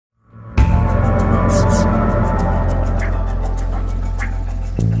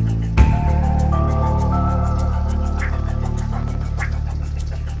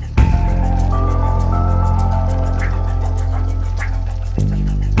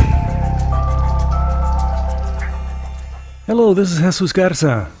Hello, this is Jesús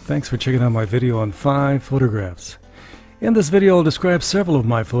Garza. Thanks for checking out my video on 5 photographs. In this video I'll describe several of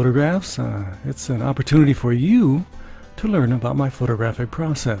my photographs. It's an opportunity for you to learn about my photographic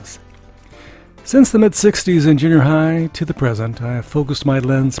process. Since the mid-60s in junior high to the present, I have focused my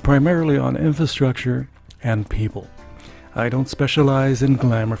lens primarily on infrastructure and people. I don't specialize in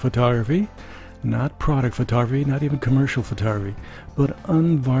glamour photography, not product photography, not even commercial photography, but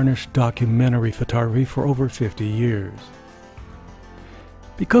unvarnished documentary photography for over 50 years.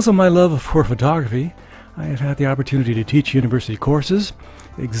 Because of my love for photography, I have had the opportunity to teach university courses,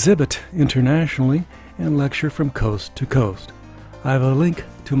 exhibit internationally, and lecture from coast to coast. I have a link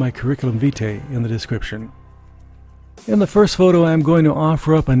to my curriculum vitae in the description. In the first photo, I am going to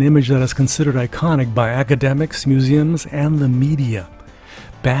offer up an image that is considered iconic by academics, museums, and the media.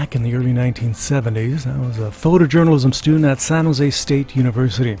 Back in the early 1970s, I was a photojournalism student at San Jose State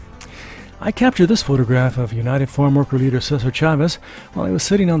University. I captured this photograph of United Farm Worker leader Cesar Chavez while I was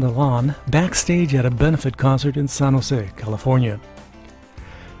sitting on the lawn backstage at a benefit concert in San Jose, California.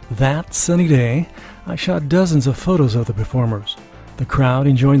 That sunny day, I shot dozens of photos of the performers, the crowd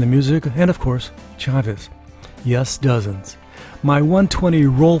enjoying the music, and of course, Chavez. Yes, dozens. My 120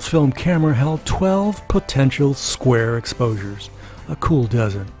 roll film camera held 12 potential square exposures, a cool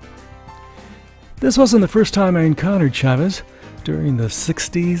dozen. This wasn't the first time I encountered Chavez. During the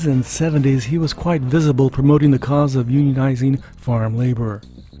 60s and 70s, he was quite visible promoting the cause of unionizing farm labor.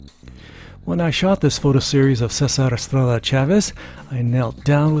 When I shot this photo series of Cesar Estrada Chavez, I knelt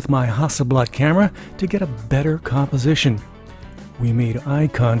down with my Hasselblad camera to get a better composition. We made eye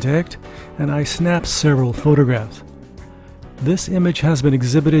contact, and I snapped several photographs. This image has been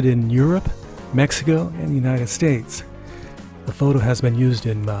exhibited in Europe, Mexico, and the United States. The photo has been used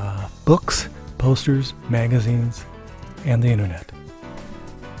in books, posters, magazines, and the internet.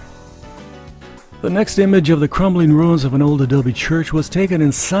 The next image of the crumbling ruins of an old adobe church was taken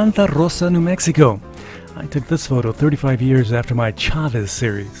in Santa Rosa, New Mexico. I took this photo 35 years after my Chavez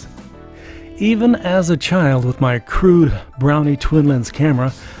series. Even as a child with my crude Brownie twin lens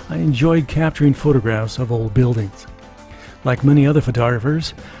camera, I enjoyed capturing photographs of old buildings. Like many other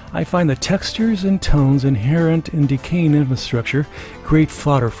photographers, I find the textures and tones inherent in decaying infrastructure great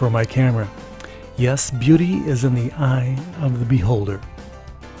fodder for my camera. Yes, beauty is in the eye of the beholder.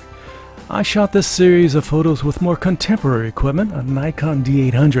 I shot this series of photos with more contemporary equipment, a Nikon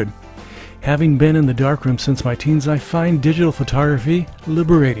D800. Having been in the darkroom since my teens, I find digital photography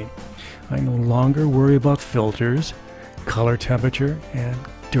liberating. I no longer worry about filters, color temperature, and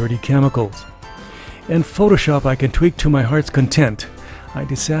dirty chemicals. In Photoshop, I can tweak to my heart's content. I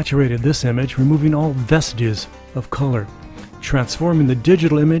desaturated this image, removing all vestiges of color, transforming the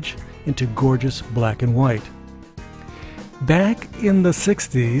digital image into gorgeous black and white. Back in the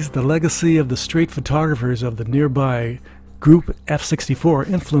 60s, the legacy of the street photographers of the nearby group F64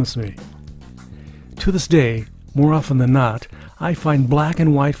 influenced me. To this day, more often than not, I find black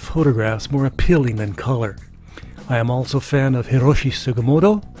and white photographs more appealing than color. I am also a fan of Hiroshi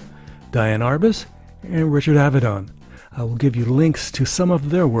Sugimoto, Diane Arbus, and Richard Avedon. I will give you links to some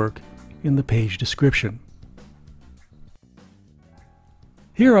of their work in the page description.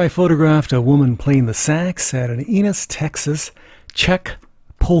 Here I photographed a woman playing the sax at an Enos, Texas Czech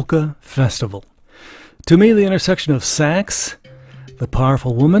polka festival. To me, the intersection of sax, the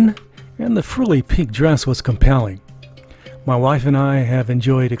powerful woman, and the frilly pink dress was compelling. My wife and I have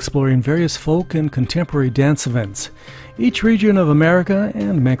enjoyed exploring various folk and contemporary dance events. Each region of America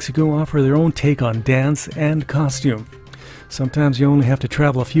and Mexico offer their own take on dance and costume. Sometimes you only have to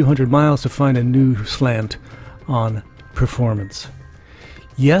travel a few hundred miles to find a new slant on performance.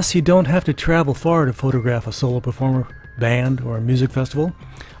 Yes, you don't have to travel far to photograph a solo performer, band, or a music festival.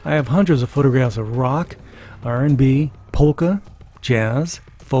 I have hundreds of photographs of rock, R&B, polka, jazz,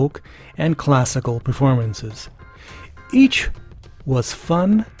 folk, and classical performances. Each was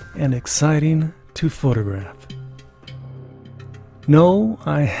fun and exciting to photograph. No,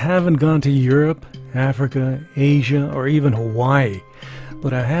 I haven't gone to Europe, Africa, Asia, or even Hawaii,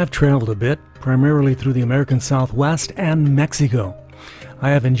 but I have traveled a bit, primarily through the American Southwest and Mexico. I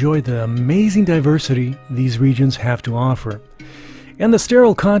have enjoyed the amazing diversity these regions have to offer. In the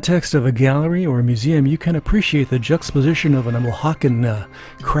sterile context of a gallery or a museum, you can appreciate the juxtaposition of an Oaxacan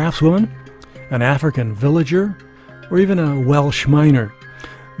craftswoman, an African villager, or even a Welsh miner.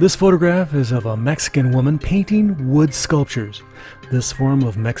 This photograph is of a Mexican woman painting wood sculptures. This form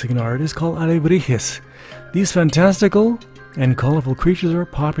of Mexican art is called alebrijes. These fantastical and colorful creatures are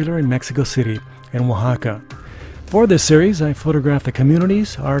popular in Mexico City and Oaxaca. For this series, I photographed the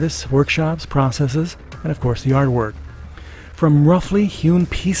communities, artists, workshops, processes, and of course the artwork. From roughly hewn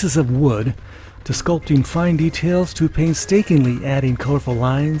pieces of wood to sculpting fine details to painstakingly adding colorful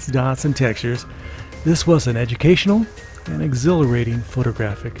lines, dots, and textures, this was an educational and exhilarating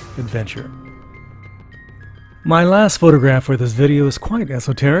photographic adventure. My last photograph for this video is quite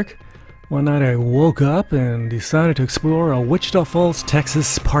esoteric. One night I woke up and decided to explore a Wichita Falls,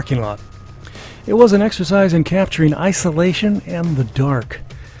 Texas parking lot. It was an exercise in capturing isolation and the dark.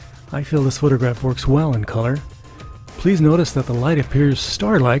 I feel this photograph works well in color. Please notice that the light appears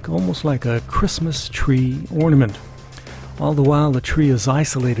star-like, almost like a Christmas tree ornament. All the while the tree is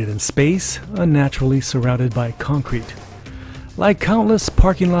isolated in space, unnaturally surrounded by concrete. Like countless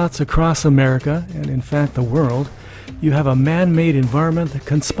parking lots across America, and in fact the world, you have a man-made environment that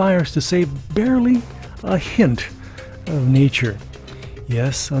conspires to save barely a hint of nature.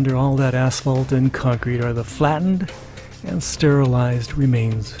 Yes, under all that asphalt and concrete are the flattened and sterilized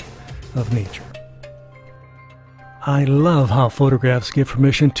remains of nature. I love how photographs give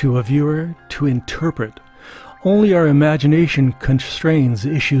permission to a viewer to interpret. Only our imagination constrains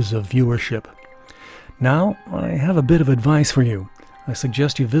issues of viewership. Now, I have a bit of advice for you. I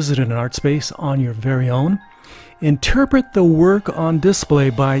suggest you visit an art space on your very own. Interpret the work on display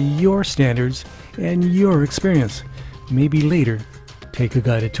by your standards and your experience. Maybe later, take a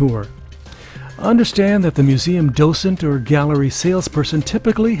guided tour. Understand that the museum docent or gallery salesperson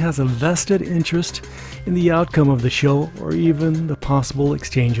typically has a vested interest in the outcome of the show or even the possible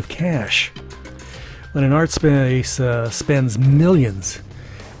exchange of cash. When an art space spends millions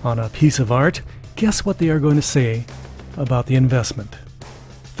on a piece of art, guess what they are going to say about the investment.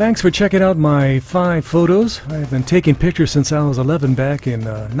 Thanks for checking out my 5 photos. I've been taking pictures since I was 11 back in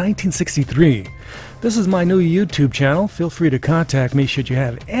 1963. This is my new YouTube channel. Feel free to contact me should you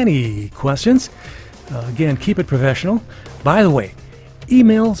have any questions. Again, keep it professional. By the way,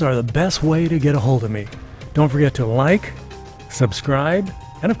 emails are the best way to get a hold of me. Don't forget to like, subscribe,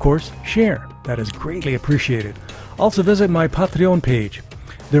 and of course, share. That is greatly appreciated. Also visit my Patreon page.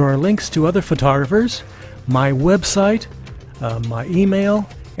 There are links to other photographers, my website, my email,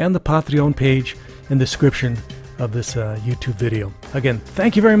 and the Patreon page in the description of this YouTube video. Again,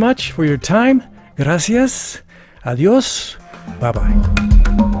 thank you very much for your time. Gracias. Adios. Bye-bye.